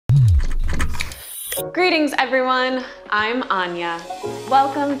Greetings, everyone. I'm Anya.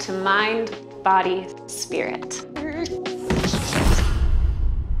 Welcome to Mind, Body, Spirit.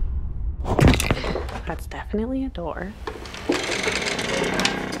 That's definitely a door.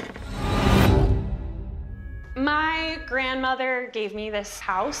 My grandmother gave me this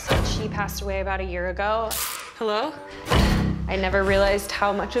house. She passed away about a year ago. Hello? I never realized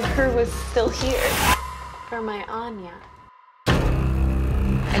how much of her was still here. For my Anya.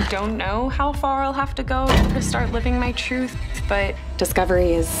 I don't know how far I'll have to go to start living my truth, but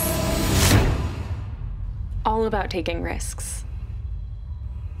discovery is all about taking risks.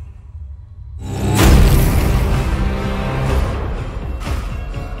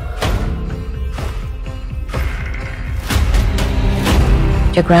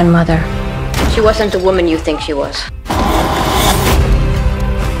 Your grandmother, she wasn't the woman you think she was.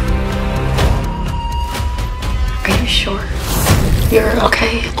 Are you sure? You're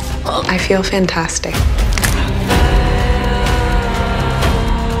okay? I feel fantastic.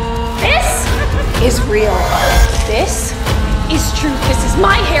 This is real. This is truth. This is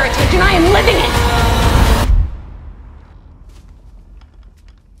my heritage, and I am living it.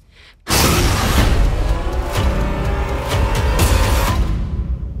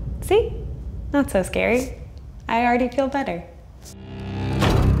 See? Not so scary. I already feel better.